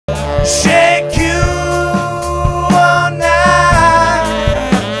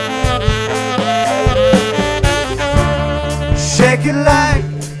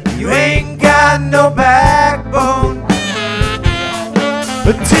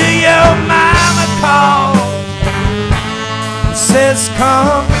till your mama calls and says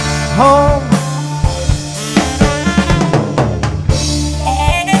come home.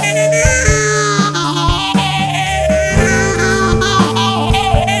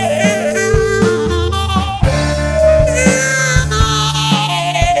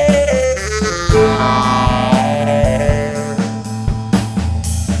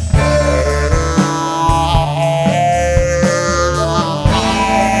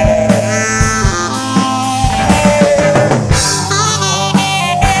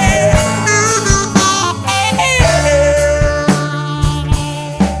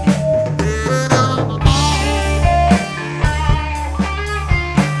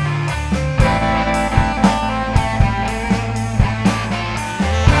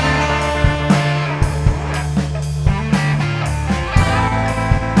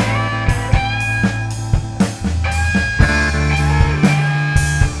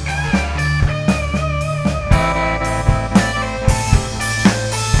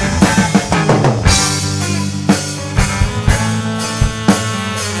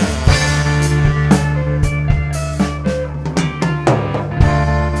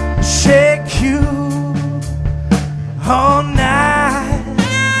 Shake you all night,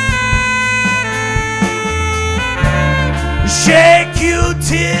 shake you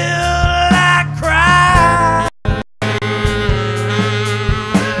till I cry,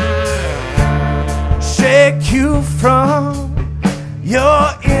 shake you from your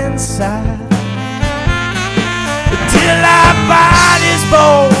inside till our bodies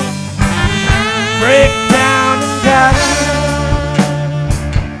both break down and die.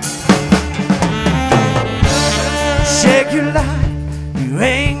 Shake you like you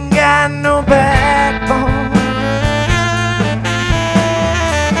ain't got no backbone.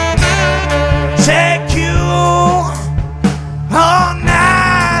 Shake you all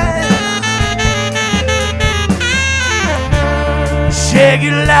night. Shake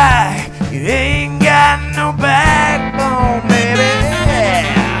you like you ain't got no backbone, baby.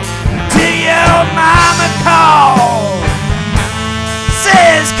 Till your mama calls,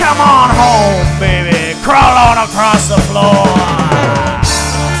 says come on home, baby. Crawl on across the floor.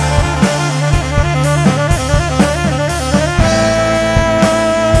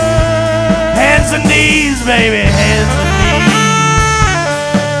 Hands and knees, baby, hands and knees.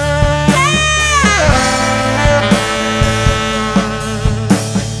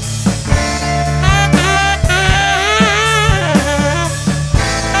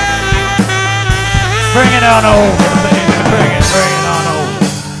 Bring it on over, baby, bring it on over.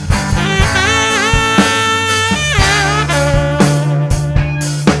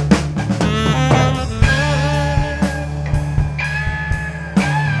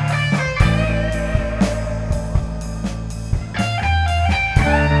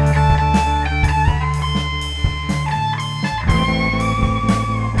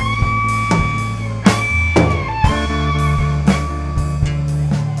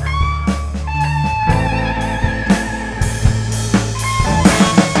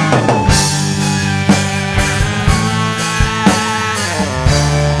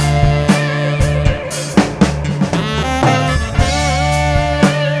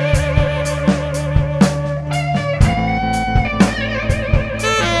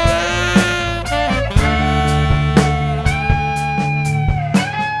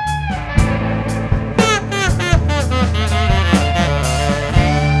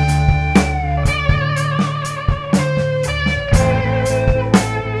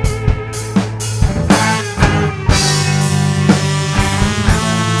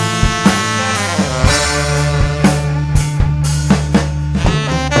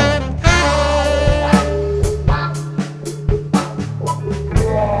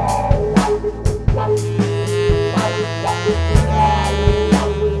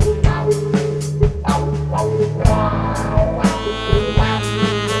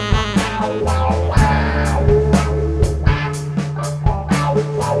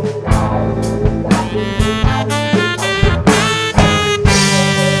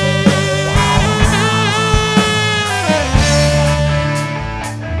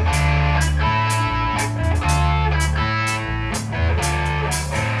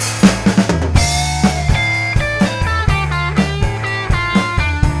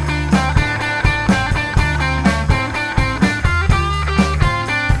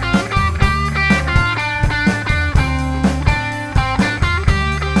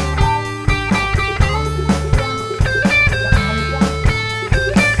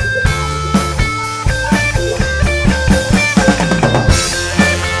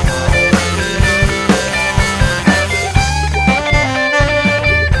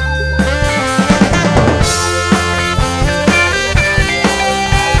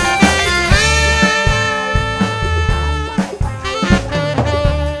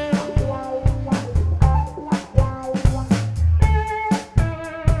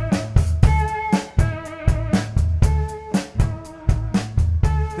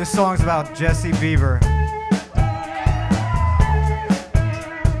 This song's about Jesse Bieber.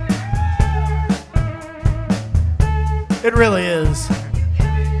 It really is.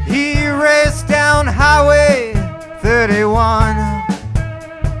 He raced down Highway 31,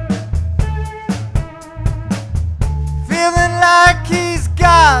 feeling like he's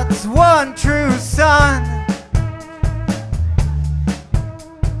God's one true son.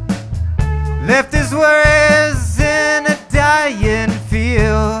 Left his worries in a dying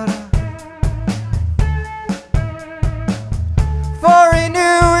field, for he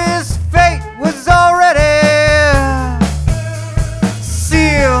knew his fate was already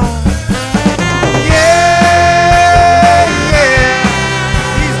sealed. Yeah, yeah,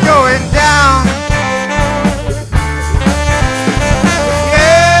 he's going down.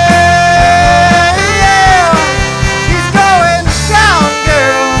 Yeah, yeah, he's going down,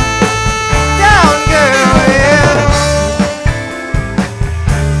 girl. Down, girl, yeah.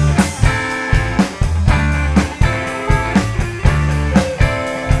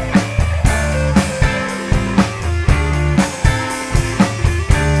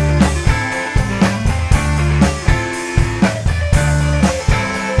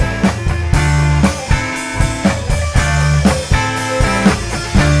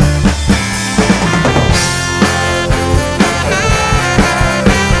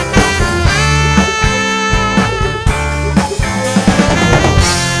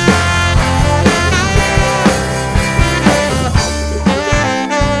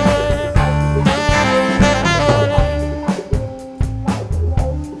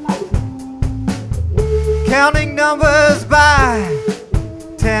 Counting numbers by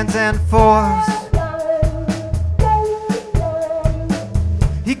tens and fours,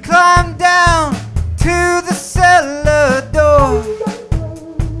 he climbed down to the cellar door,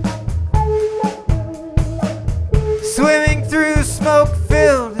 swimming through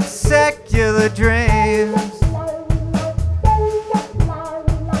smoke-filled secular dreams,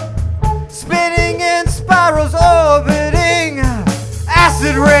 spinning in spirals, orbiting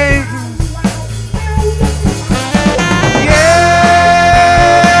acid rings.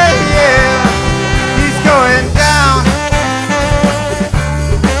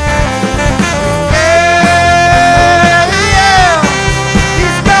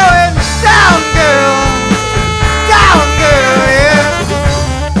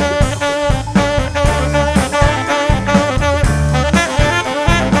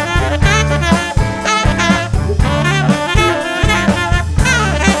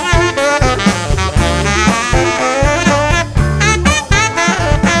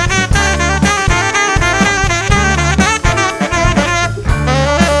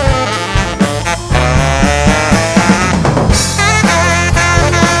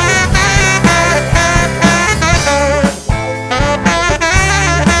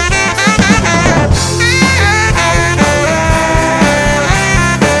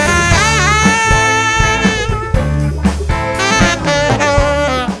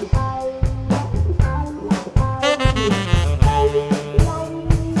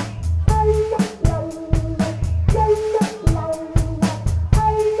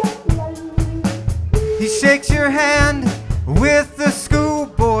 He shakes your hand with a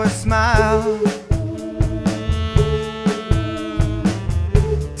schoolboy smile,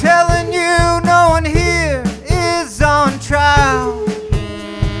 telling you no one here is on trial,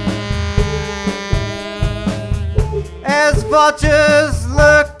 as vultures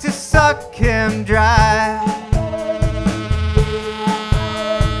look to suck him dry.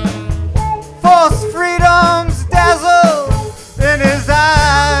 False freedoms dazzle in his eyes.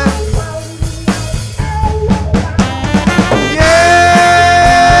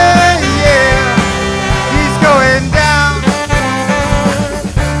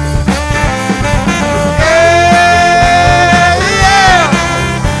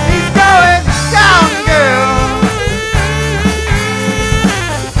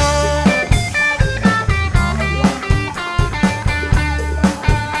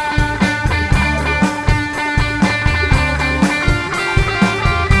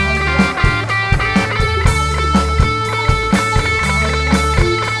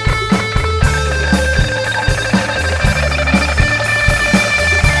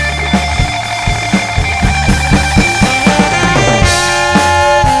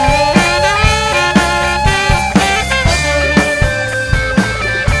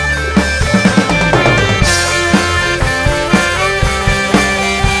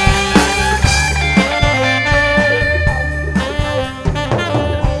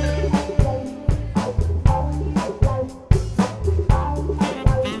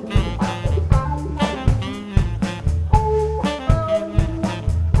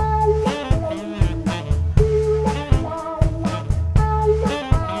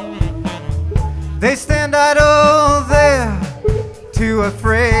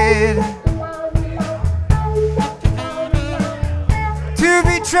 afraid to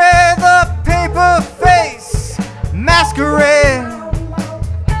betray the paper face masquerade.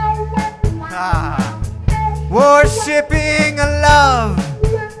 Worshipping a love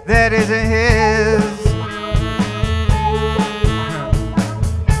that isn't his.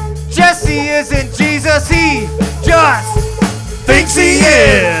 Jesse isn't Jesus, he just Thinks he is.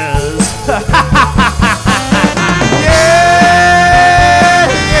 yeah,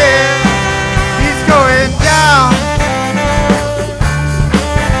 yeah, he's going down.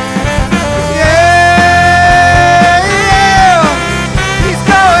 Yeah, yeah, he's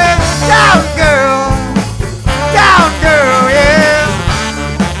going down, girl. Down, girl, yeah.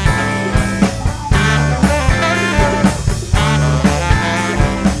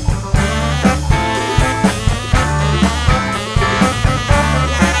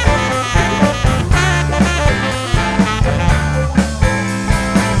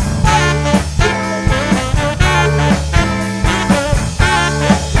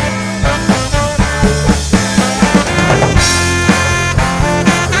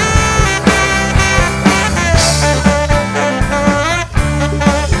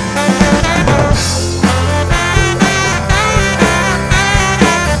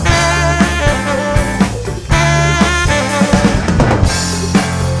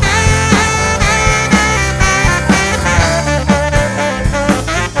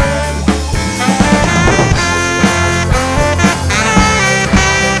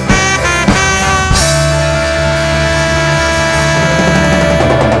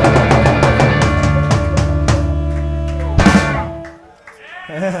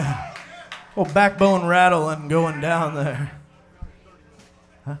 Oh, backbone rattling going down there.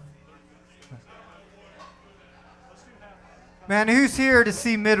 Huh? Man, who's here to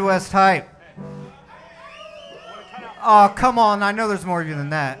see Midwest Hype? Oh, come on. I know there's more of you than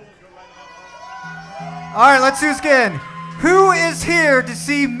that. All right, let's do this again. Who is here to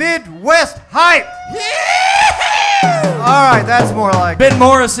see Midwest Hype? Yeah! All right, that's more like Ben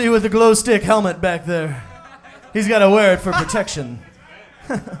Morrissey with the glow stick helmet back there. He's got to wear it for protection.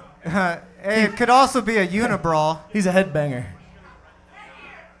 Hey, it could also be a unibrow. He's a headbanger.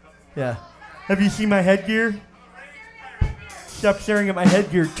 Yeah. Have you seen my headgear? Stop staring at my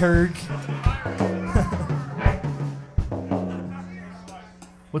headgear, turd.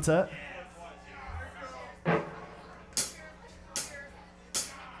 What's that?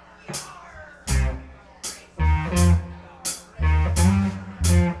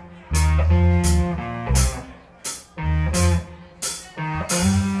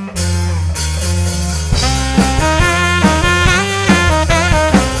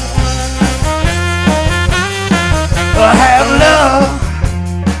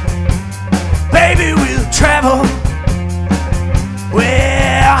 Travel,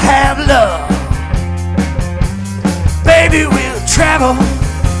 well, have love. Baby, we'll travel.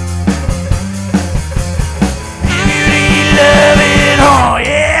 If you need loving, oh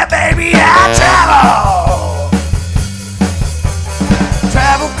yeah, baby, I'll travel.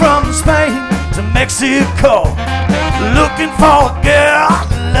 Travel from Spain to Mexico, looking for a girl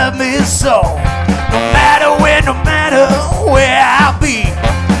to love me so. No matter where, no matter where I'll be,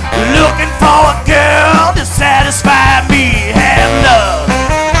 looking for a girl to satisfy me. Have love.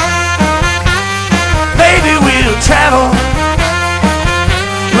 Baby, we'll travel.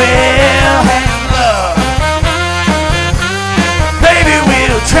 We'll have love. Baby,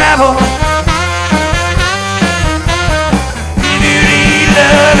 we'll travel. If you need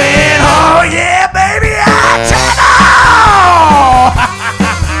loving, oh yeah, baby, I'll travel.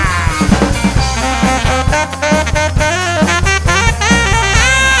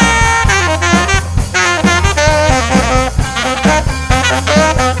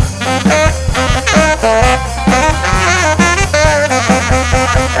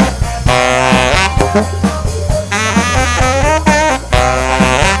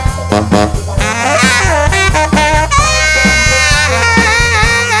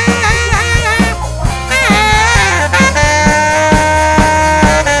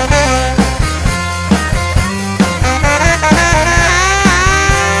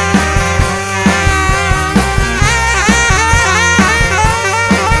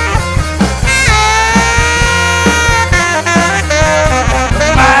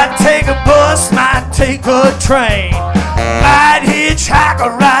 Take a train, might hitchhike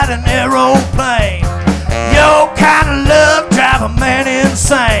or ride an aeroplane. Your kind of love drive a man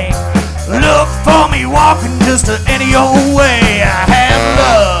insane. Look for me walking just any old way. I have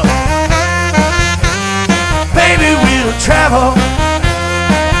love. Baby, we'll travel.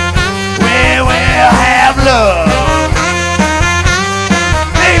 We'll have love.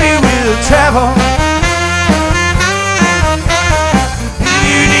 travel.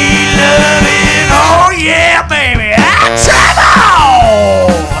 You need loving, oh yeah, baby, I travel.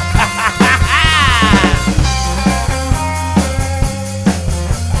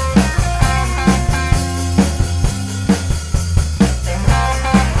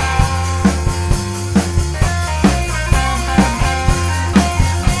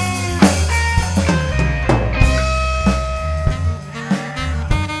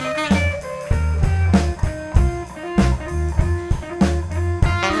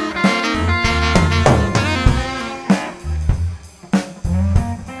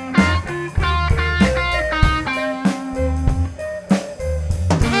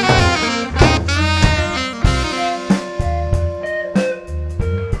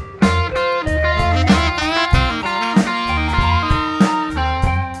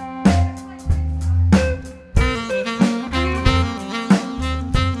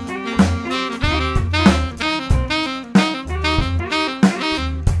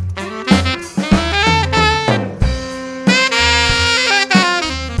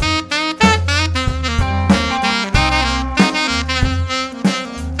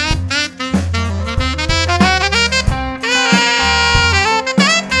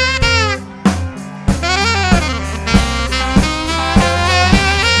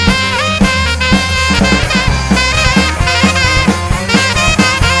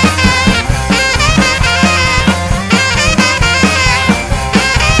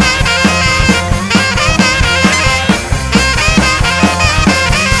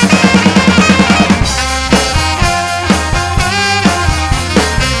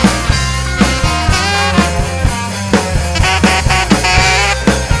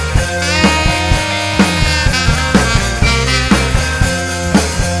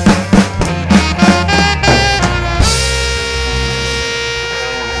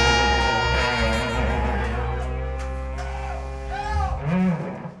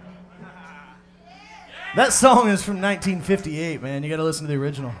 That song is from 1958, man. You got to listen to the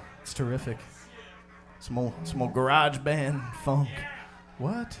original. It's terrific. Some old garage band funk.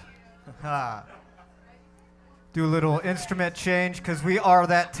 What? Do a little instrument change because we are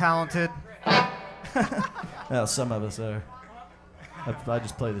that talented. Well, some of us are. I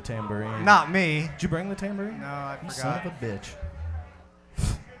just play the tambourine. Not me. Did you bring the tambourine? No, I forgot. You son of a bitch.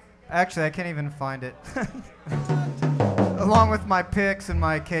 Actually, I can't even find it. Along with my picks and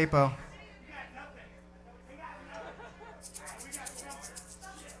my capo.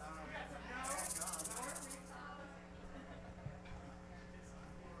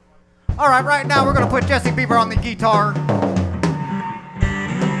 All right, right now we're going to put Jesse Bieber on the guitar.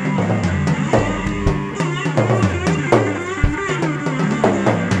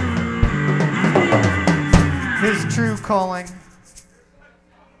 His true calling.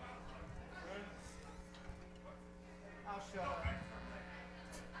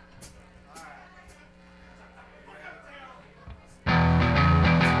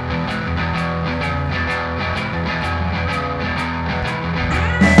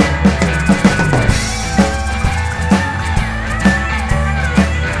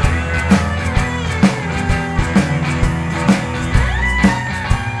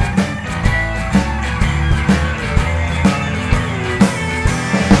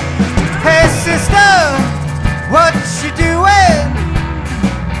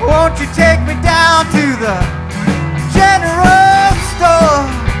 Won't you take me down to the general store?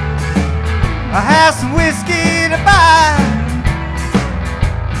 I have some whiskey to buy.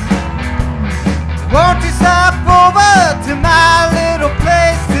 Won't you stop over to my little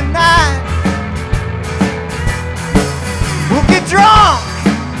place tonight? We'll get drunk,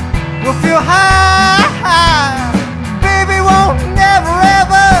 we'll feel high. Baby, won't never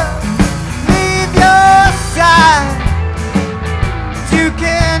ever leave your side. You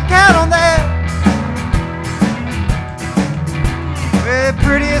can count on that. The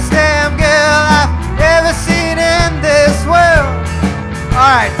prettiest damn girl I've ever seen in this world.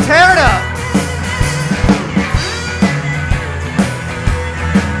 All right, tear it up.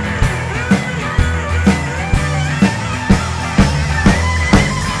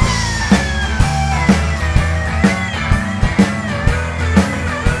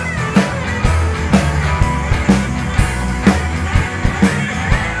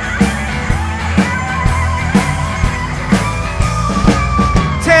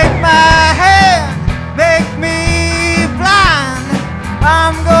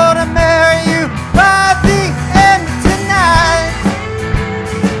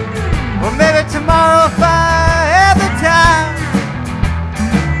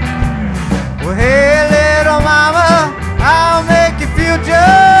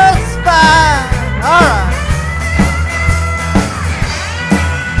 Just fine.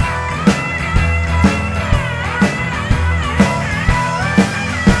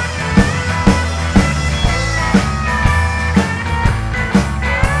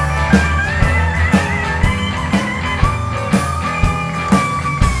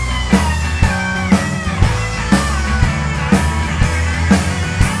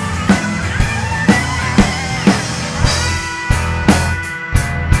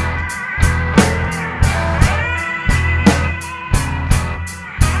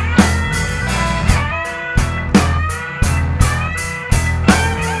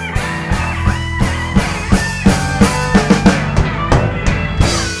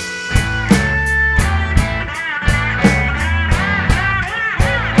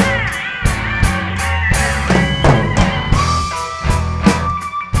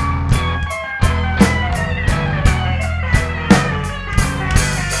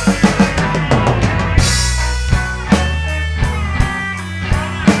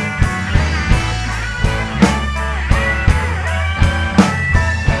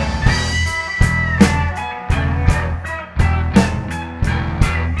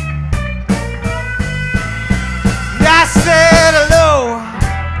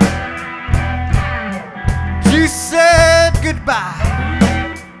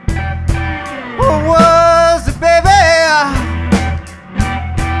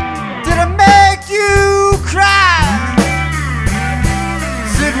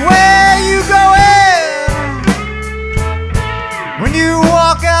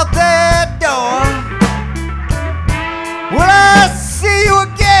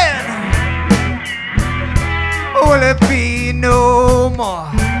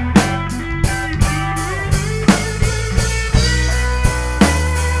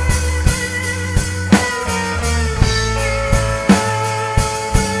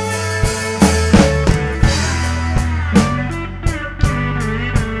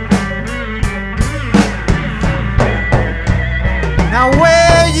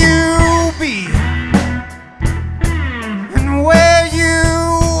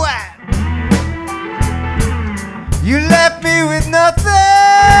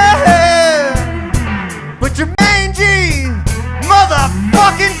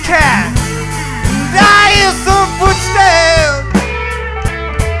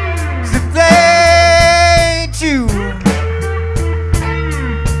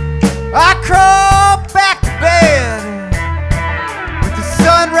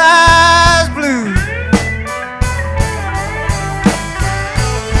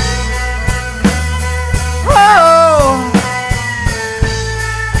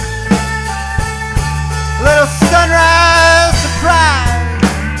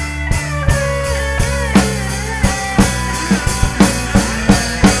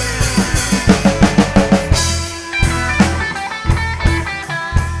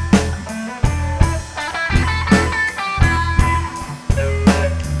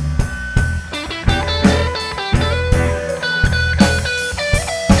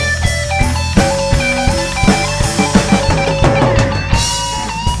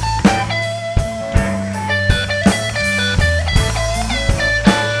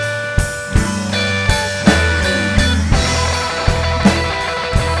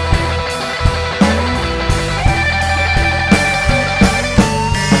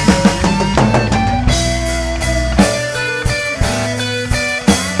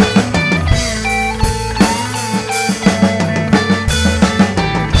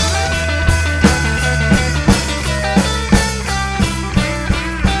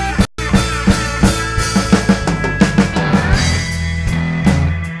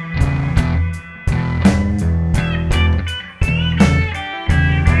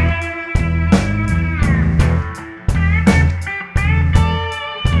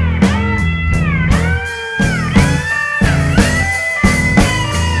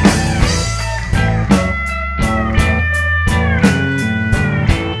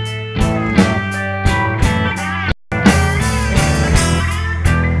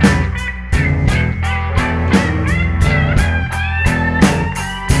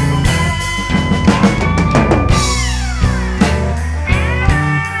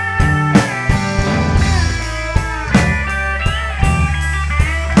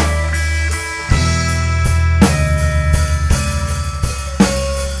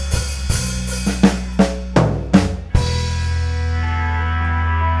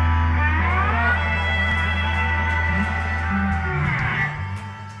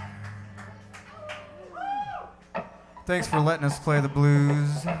 Thanks for letting us play the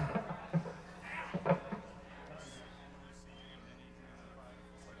blues.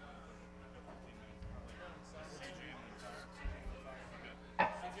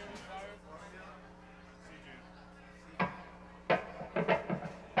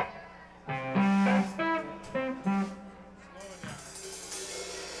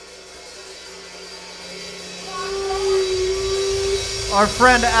 Our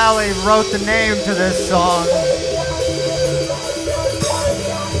friend Allie wrote the name to this song.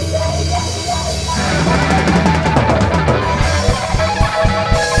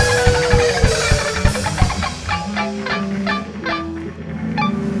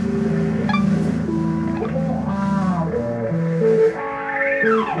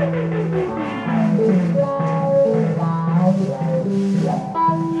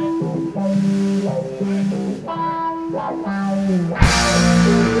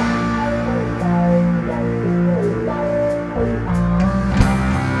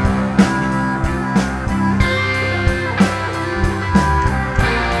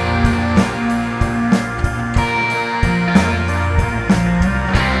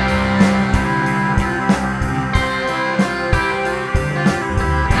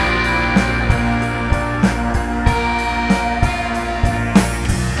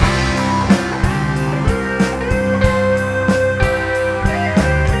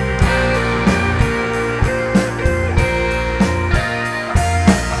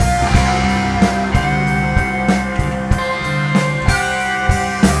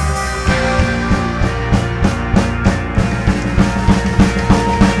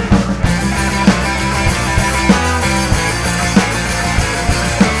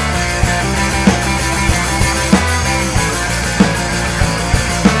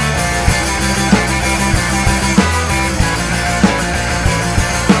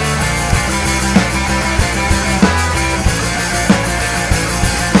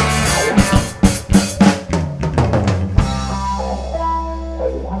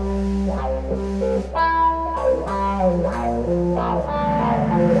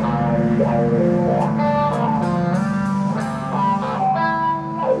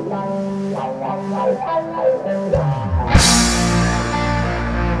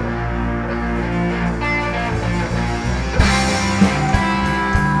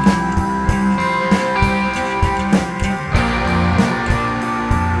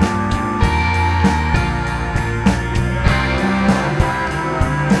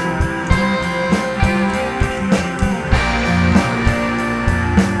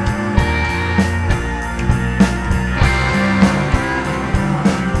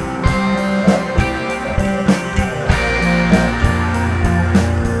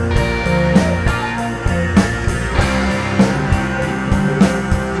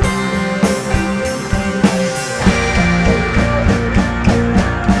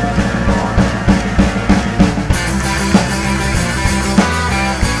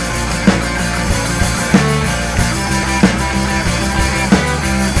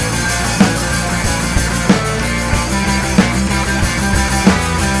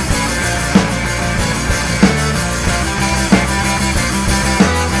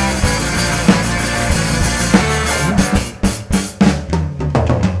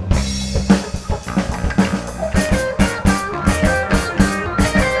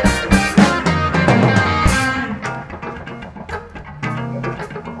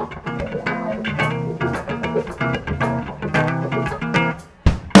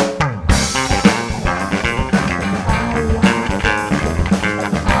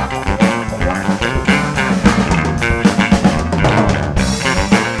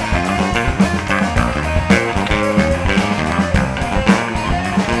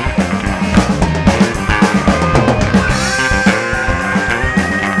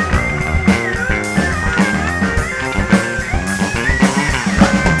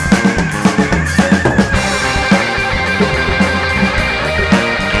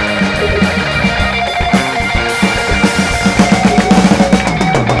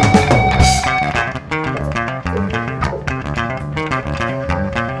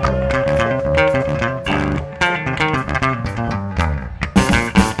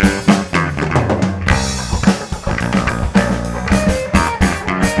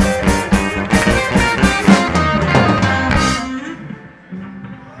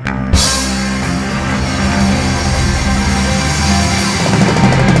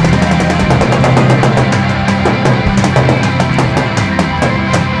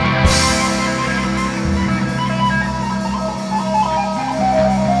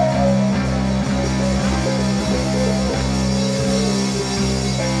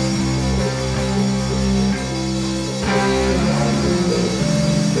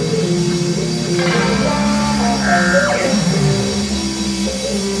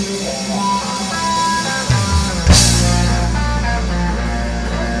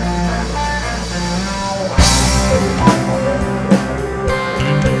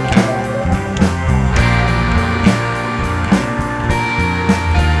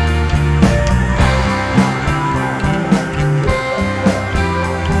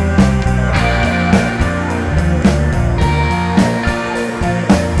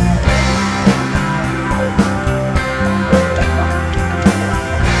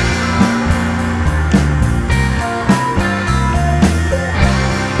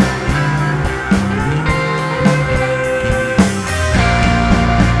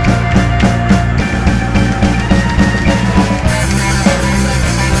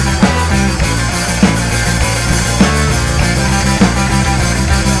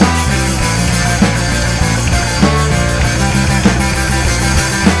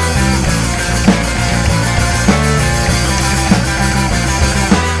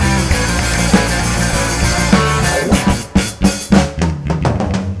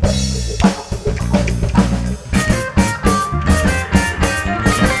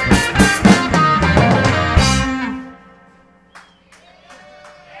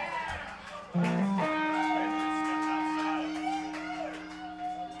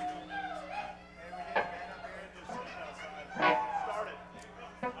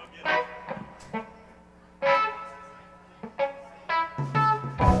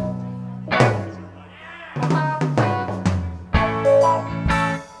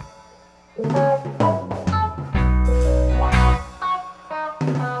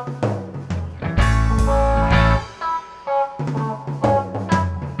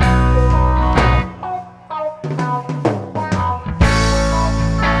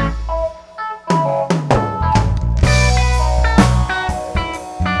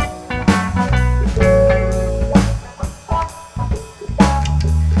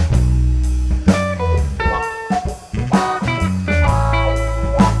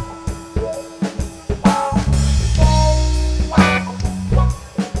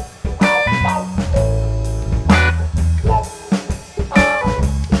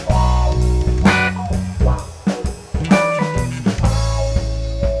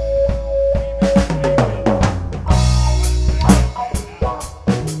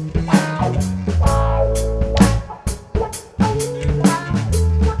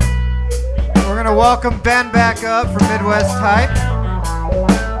 Welcome Ben back up from Midwest Type.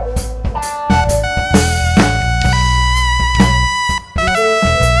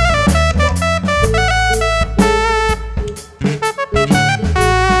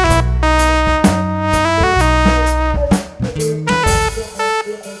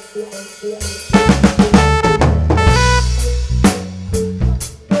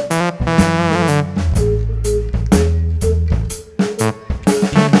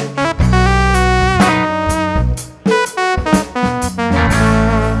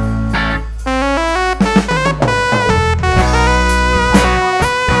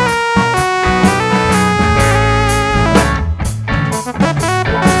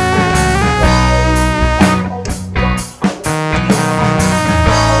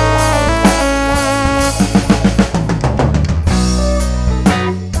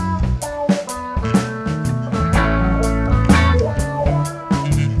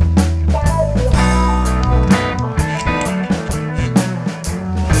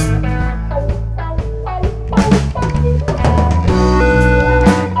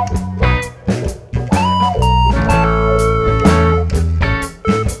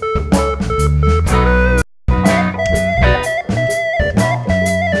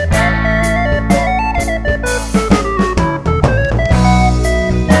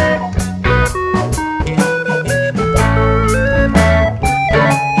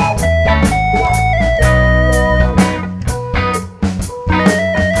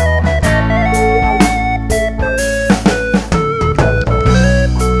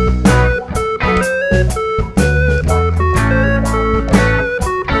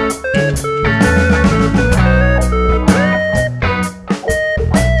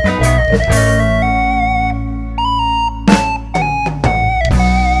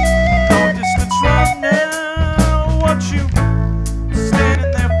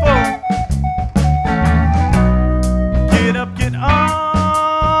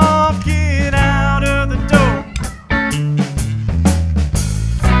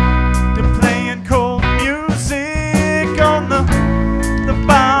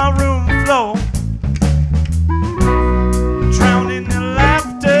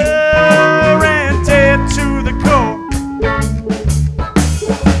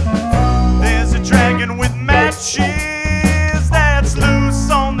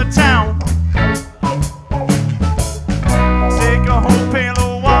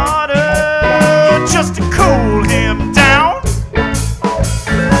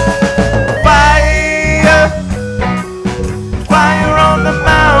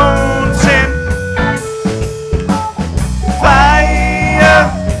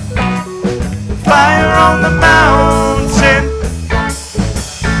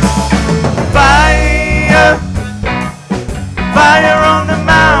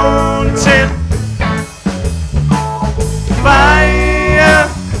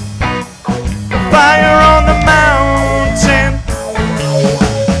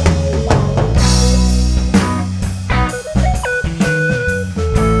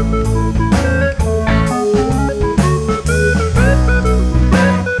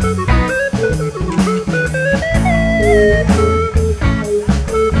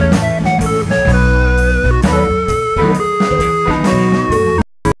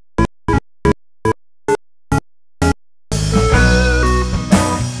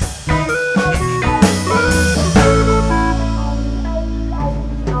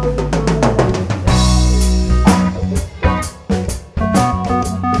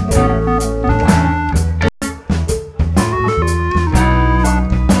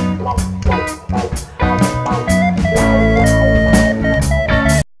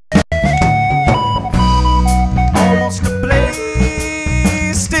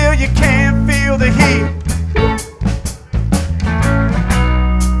 you can't feel the heat.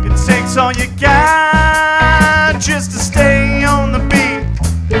 It takes all you got just to stay on the beat.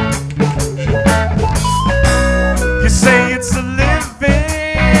 You say it's a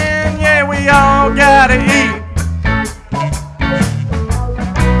living, yeah, we all gotta eat.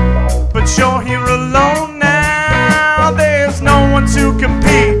 But you're here alone now, there's no one to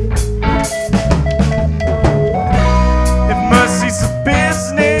compete. If mercy's a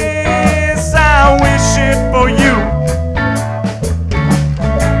business, I wish it for you.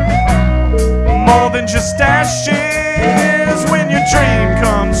 More than just ashes when your dream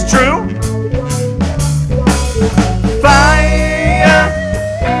comes true. Fire,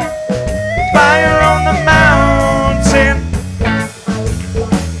 fire on the mountain.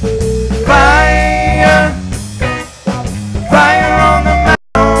 Fire, fire on the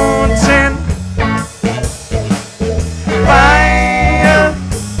mountain. Fire,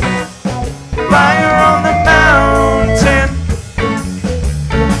 fire on the mountain.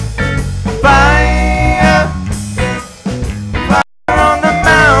 Fire, fire on the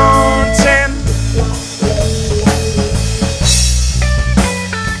mountain.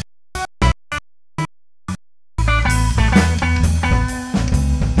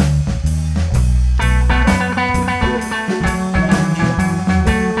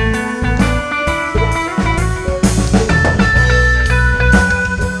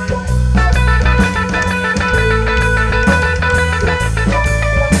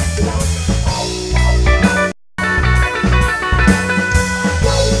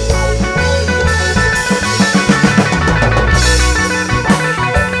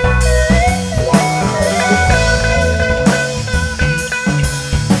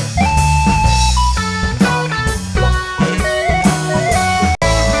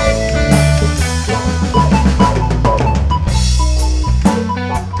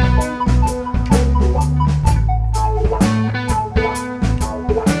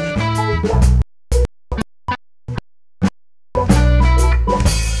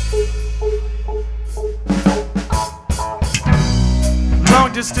 Long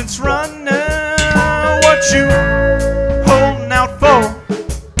distance runner, what you holding out for?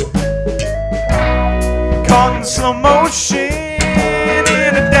 Caught in slow motion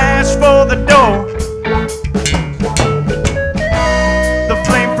in a dash for the door. The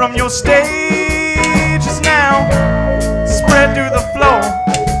flame from your stage is now spread to the floor.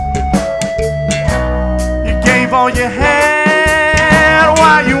 You gave all you had,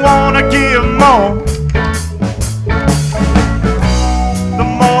 why you wanna give more? The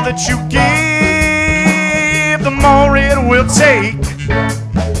more that you give, the more it will take.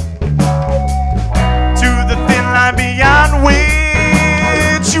 To the thin line beyond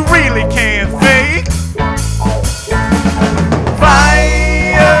which you really can't fake.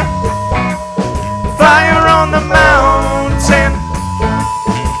 Fire, fire on the mountain.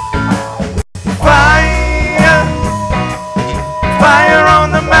 Fire, fire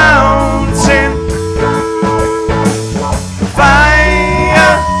on the mountain.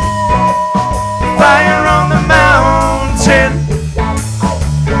 Fire, fire on the mountain.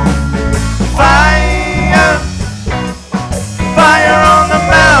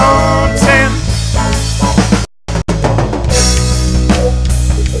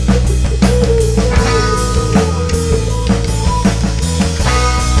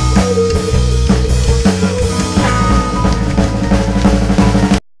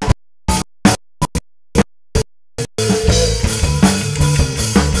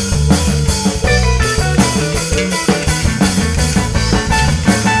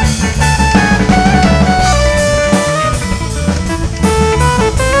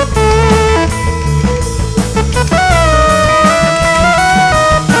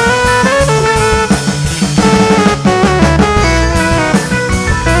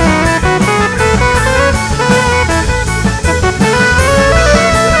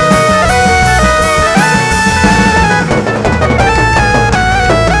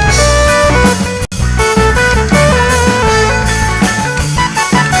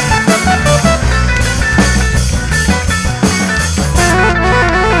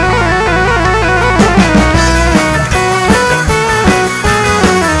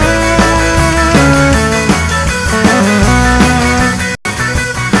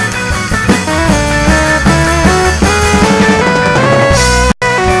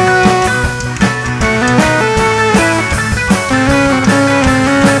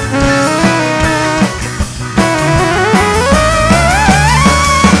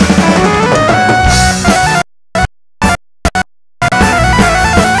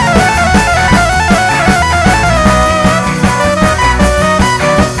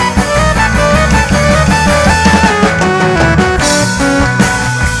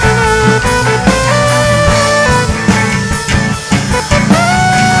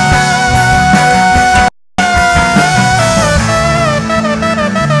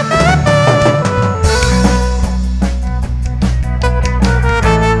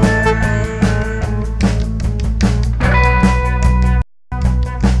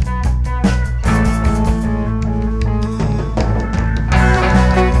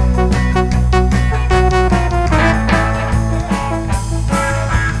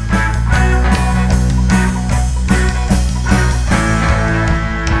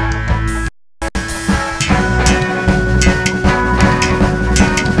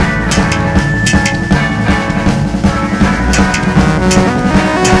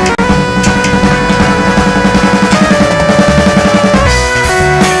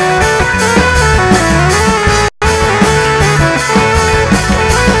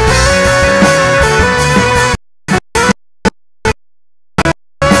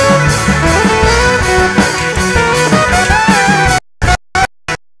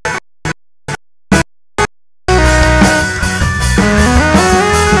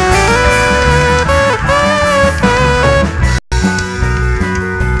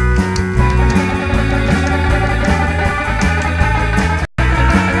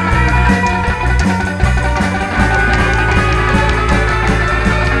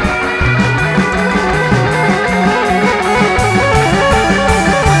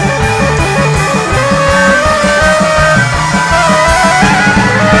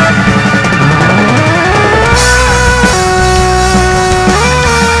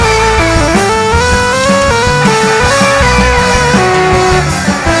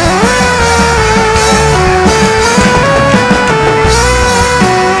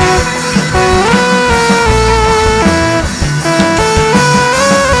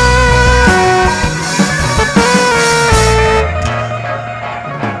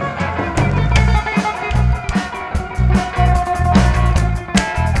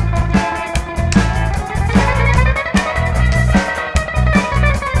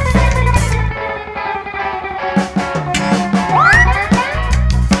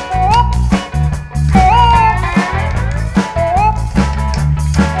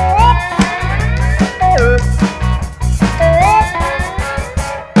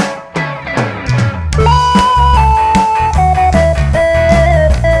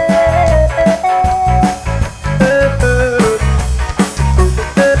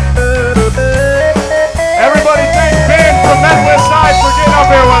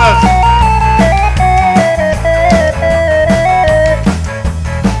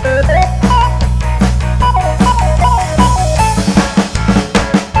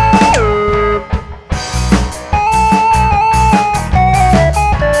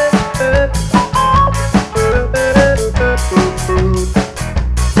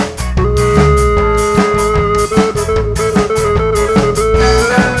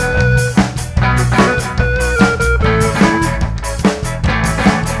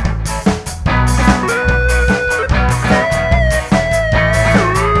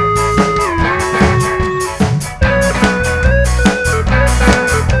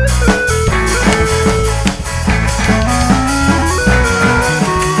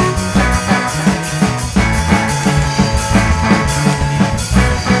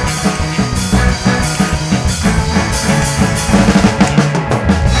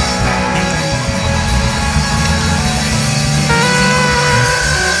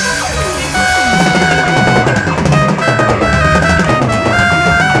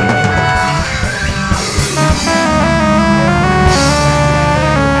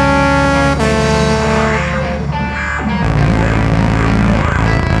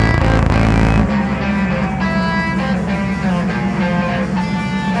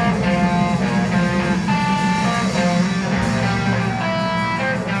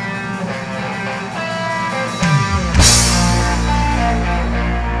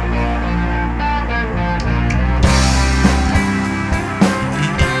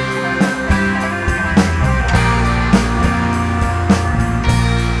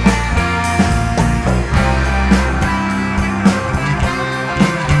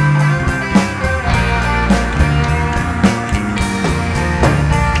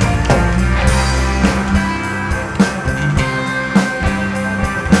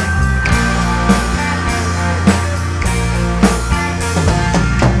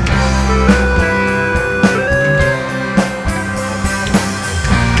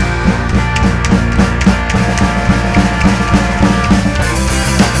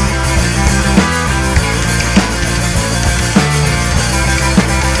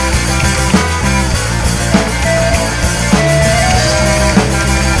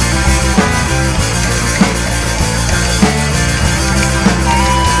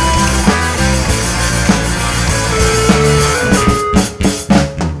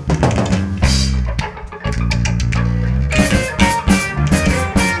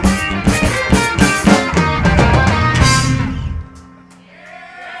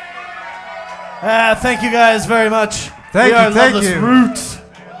 Thank you guys very much. Thank you, thank Loveless you. Roots.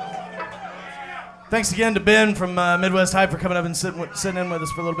 Thanks again to Ben from Midwest Hype for coming up and sitting in with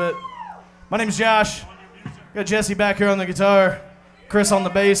us for a little bit. My name's Josh. Got Jesse back here on the guitar, Chris on the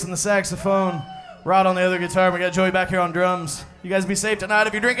bass and the saxophone, Rod on the other guitar, and we got Joey back here on drums. You guys be safe tonight.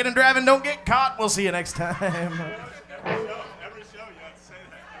 If you're drinking and driving, don't get caught. We'll see you next time. Every show you have to say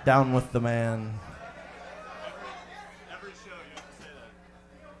that. Down with the man. Every show you have to say that.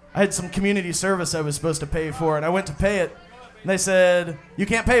 I had some community service I was supposed to pay for, and I went to pay it, and they said, you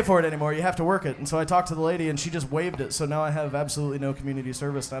can't pay for it anymore, you have to work it. And so I talked to the lady, and she just waived it, so now I have absolutely no community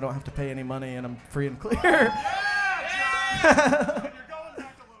service, and I don't have to pay any money, and I'm free and clear. Yeah, John! You're going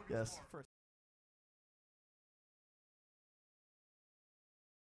back to Logan. Yes.